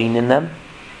of Pauline in them.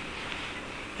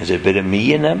 There's a bit of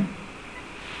me in them.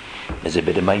 There's a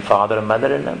bit of my father and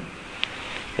mother in them.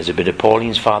 There's a bit of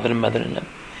Pauline's father and mother in them.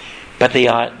 But they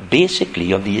are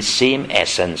basically of the same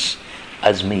essence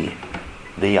as me.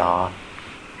 They are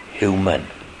human.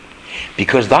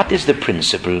 Because that is the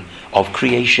principle of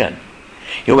creation.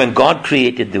 When God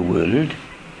created the world,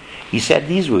 he said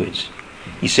these words.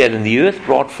 He said, and the earth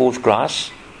brought forth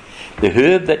grass, the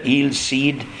herb that yields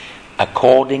seed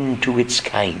according to its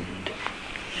kind,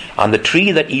 and the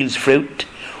tree that yields fruit,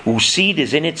 whose seed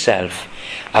is in itself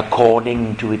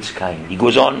according to its kind. He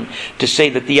goes on to say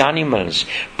that the animals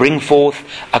bring forth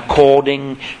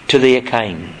according to their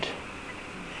kind.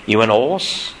 An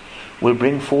horse will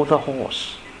bring forth a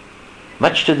horse.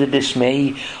 Much to the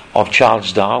dismay of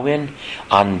Charles Darwin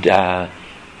and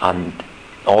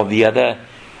all the other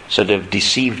sort of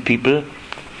deceived people.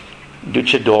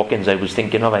 Richard Dawkins I was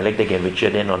thinking of. I like to get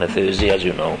Richard in on a Thursday, as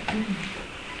you know.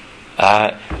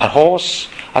 A horse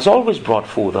has always brought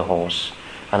forth a horse,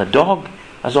 and a dog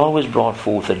has always brought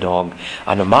forth a dog,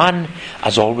 and a man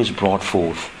has always brought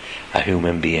forth a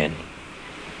human being.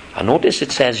 And notice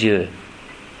it says here,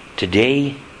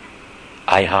 today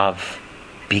I have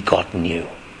begotten you.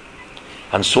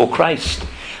 And so Christ,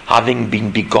 having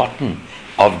been begotten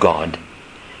of God,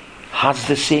 has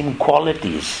the same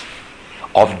qualities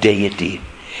of deity.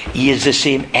 He is the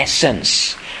same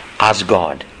essence as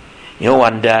God.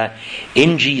 And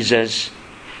in Jesus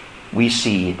we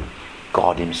see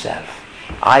God himself.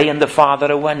 I and the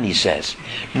Father are one, he says.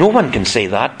 No one can say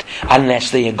that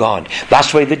unless they are God.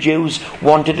 That's why the Jews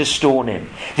wanted to stone him.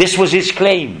 This was his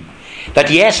claim, that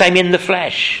yes, I'm in the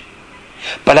flesh,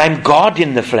 but I'm God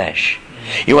in the flesh.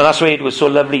 That's why it was so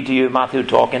lovely to hear Matthew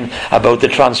talking about the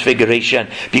transfiguration,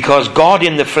 because God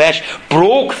in the flesh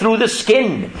broke through the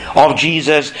skin of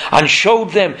Jesus and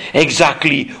showed them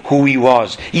exactly who he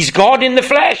was. He's God in the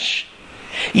flesh.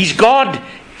 He's God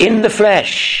in the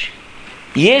flesh.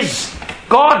 He is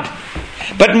God.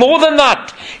 But more than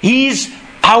that, he's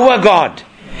our God.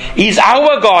 He's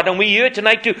our God, and we're here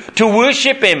tonight to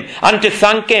worship him and to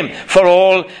thank him for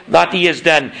all that he has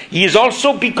done. He is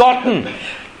also begotten.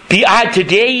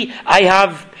 Today I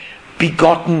have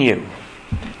begotten you.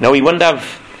 Now, we won't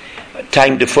have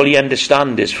time to fully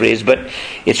understand this phrase, but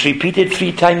it's repeated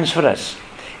 3 times for us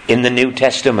in the New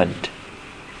Testament.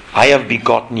 I have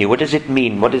begotten you. What does it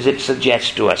mean? What does it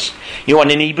suggest to us?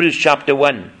 In Hebrews chapter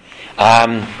 1,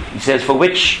 it says, for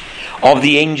which of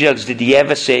the angels did he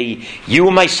ever say, you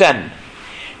are my son,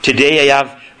 today I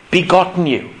have begotten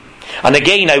you? And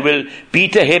again, I will be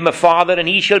to him a father, and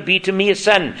he shall be to me a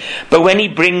son. But when he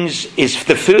brings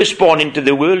the firstborn into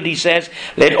the world, he says,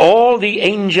 let all the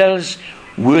angels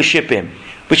worship him.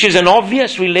 Which is an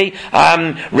obvious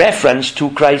reference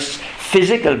to Christ's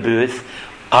physical birth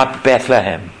at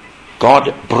Bethlehem.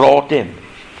 God brought him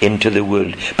into the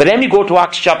world. But then we go to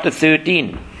Acts chapter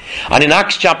 13. And in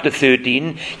Acts chapter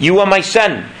 13, you are my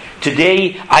son.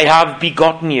 Today I have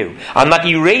begotten you. And that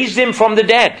he raised him from the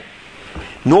dead.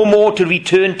 No more to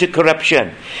return to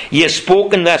corruption. He has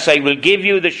spoken thus, I will give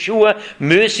you the sure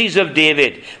mercies of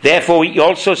David. Therefore he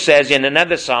also says in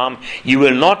another psalm, you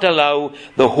will not allow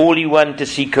the Holy One to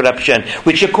see corruption.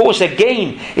 Which of course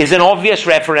again is an obvious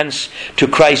reference to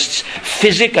Christ's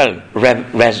physical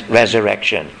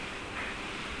resurrection.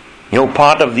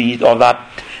 Part of that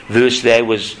verse there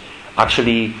was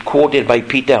actually quoted by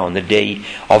Peter on the day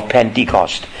of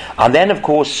Pentecost. And then of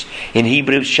course in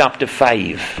Hebrews chapter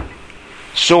 5,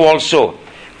 so also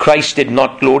Christ did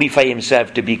not glorify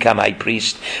himself to become high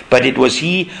priest, but it was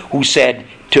he who said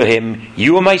to him,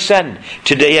 you are my son,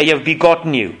 today I have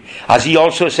begotten you. As he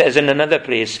also says in another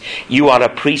place, you are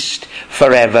a priest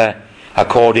forever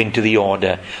according to the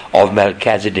order of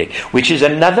Melchizedek, which is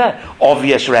another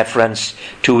obvious reference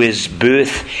to his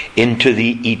birth into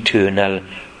the eternal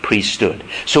priesthood.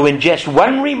 So in just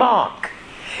one remark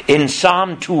in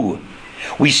Psalm 2,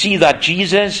 we see that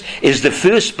Jesus is the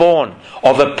firstborn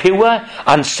of a pure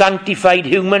and sanctified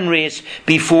human race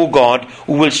before God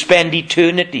who will spend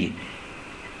eternity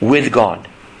with God.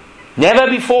 Never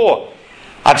before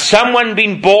had someone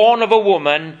been born of a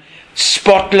woman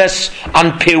spotless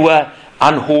and pure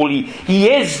and holy.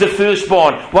 He is the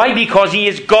firstborn. Why? Because he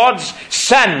is God's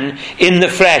son in the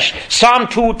flesh. Psalm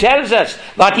 2 tells us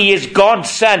that he is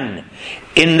God's son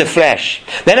in the flesh.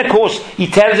 Then of course he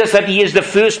tells us that he is the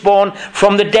firstborn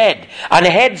from the dead and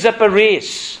heads up a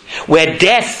race where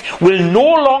death will no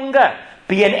longer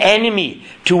be an enemy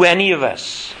to any of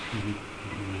us.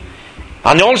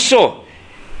 And also,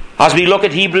 as we look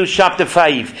at Hebrews chapter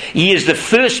 5, he is the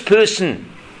first person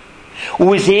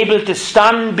who is able to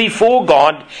stand before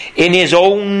God in his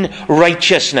own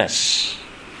righteousness.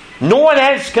 No one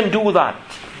else can do that.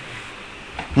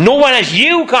 No one else.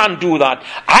 You can't do that.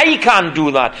 I can't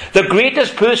do that. The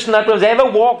greatest person that has ever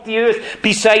walked the earth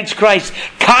besides Christ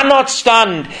cannot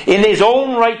stand in his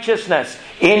own righteousness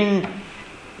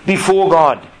before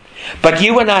God. But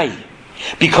you and I,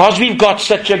 because we've got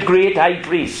such a great high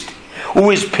priest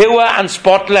who is pure and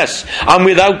spotless and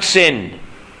without sin,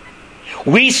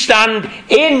 we stand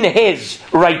in his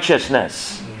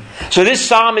righteousness. So this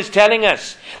psalm is telling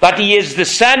us that he is the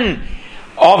son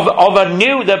of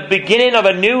the beginning of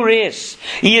a new race.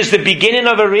 He is the beginning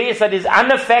of a race that is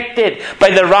unaffected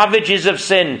by the ravages of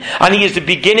sin. And he is the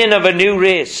beginning of a new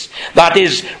race that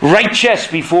is righteous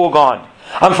before God.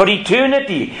 And for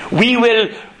eternity, we will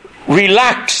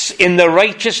relax in the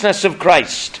righteousness of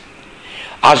Christ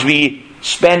as we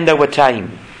spend our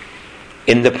time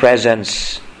in the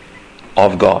presence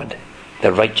of God.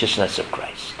 The righteousness of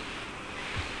Christ.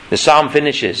 The psalm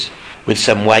finishes with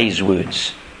some wise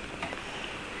words.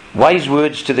 Wise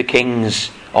words to the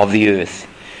kings of the earth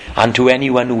and to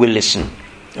anyone who will listen,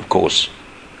 of course.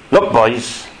 Look,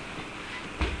 boys,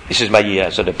 this is my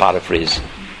sort of paraphrase.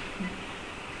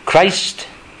 Christ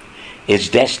is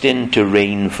destined to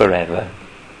reign forever.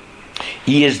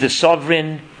 He is the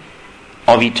sovereign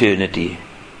of eternity,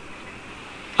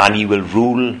 and he will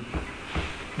rule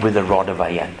with a rod of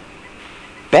iron.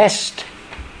 Best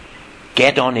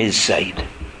get on his side.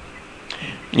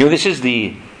 This is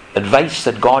the advice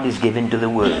that God has given to the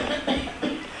world.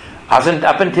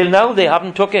 Up until now, they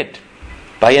haven't took it.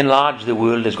 By and large, the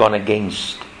world has gone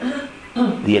against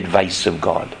the advice of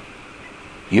God.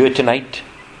 Here tonight,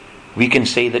 we can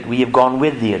say that we have gone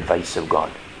with the advice of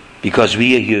God, because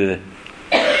we are here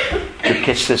to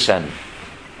kiss the Son.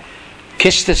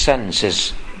 Kiss the Son,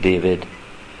 says David,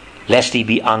 lest he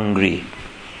be angry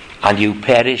and you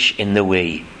perish in the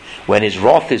way, when his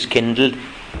wrath is kindled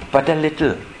but a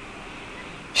little.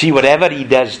 See, whatever he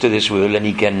does to this world, and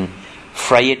he can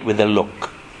fry it with a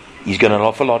look, he's got an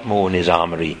awful lot more in his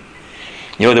armoury.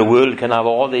 The world can have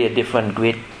all their different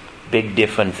great big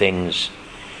different things,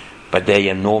 but they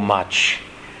are no match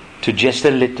to just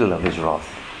a little of his wrath.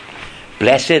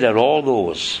 Blessed are all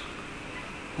those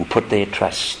who put their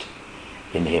trust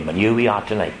in him. And here we are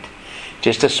tonight,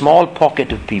 just a small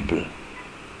pocket of people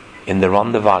in the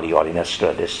Rhondda Valley or in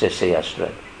Ystrad, as they say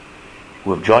Ystrad,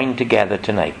 who have joined together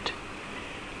tonight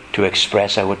to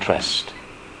express our trust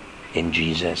in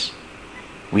Jesus.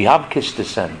 We have kissed the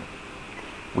Son.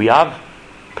 We have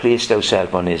placed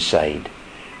ourselves on his side.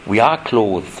 We are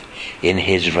clothed in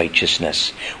his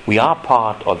righteousness. We are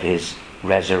part of his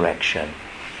resurrection.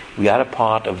 We are a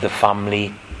part of the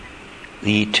family,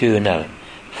 the eternal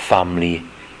family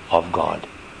of God.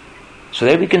 So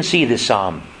there we can see the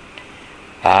psalm.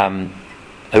 I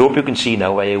hope you can see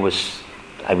now why I was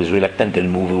reluctant to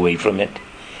move away from it.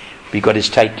 We got his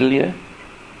title here.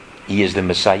 He is the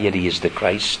Messiah. He is the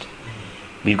Christ.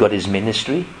 We've got his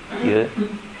ministry here.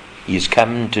 He has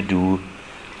come to do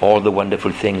all the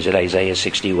wonderful things that Isaiah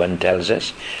 61 tells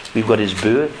us. We've got his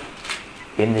birth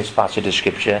in this passage of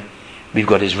Scripture. We've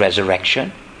got his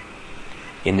resurrection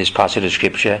in this passage of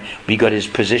Scripture. We got his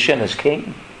position as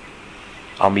king,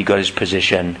 and we got his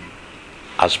position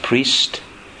as priest.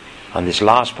 And this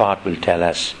last part will tell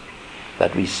us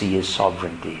that we see his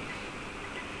sovereignty.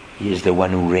 He is the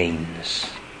one who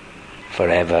reigns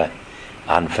forever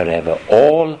and forever.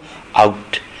 All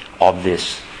out of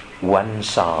this one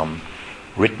psalm,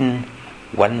 written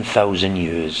 1,000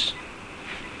 years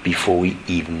before we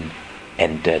even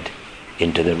entered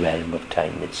into the realm of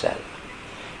time itself.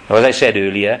 Now, as I said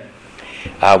earlier,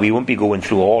 we won't be going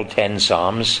through all 10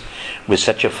 psalms with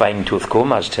such a fine-tooth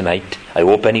comb as tonight, I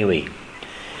hope anyway.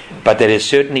 But there is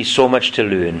certainly so much to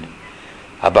learn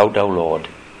about our Lord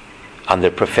and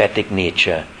the prophetic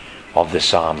nature of the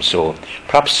psalm. So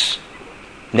perhaps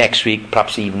next week,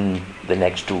 perhaps even the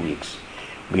next 2 weeks,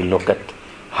 we'll look at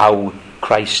how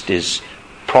Christ is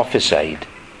prophesied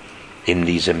in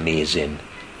these amazing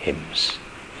hymns.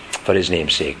 For his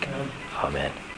name's sake, amen.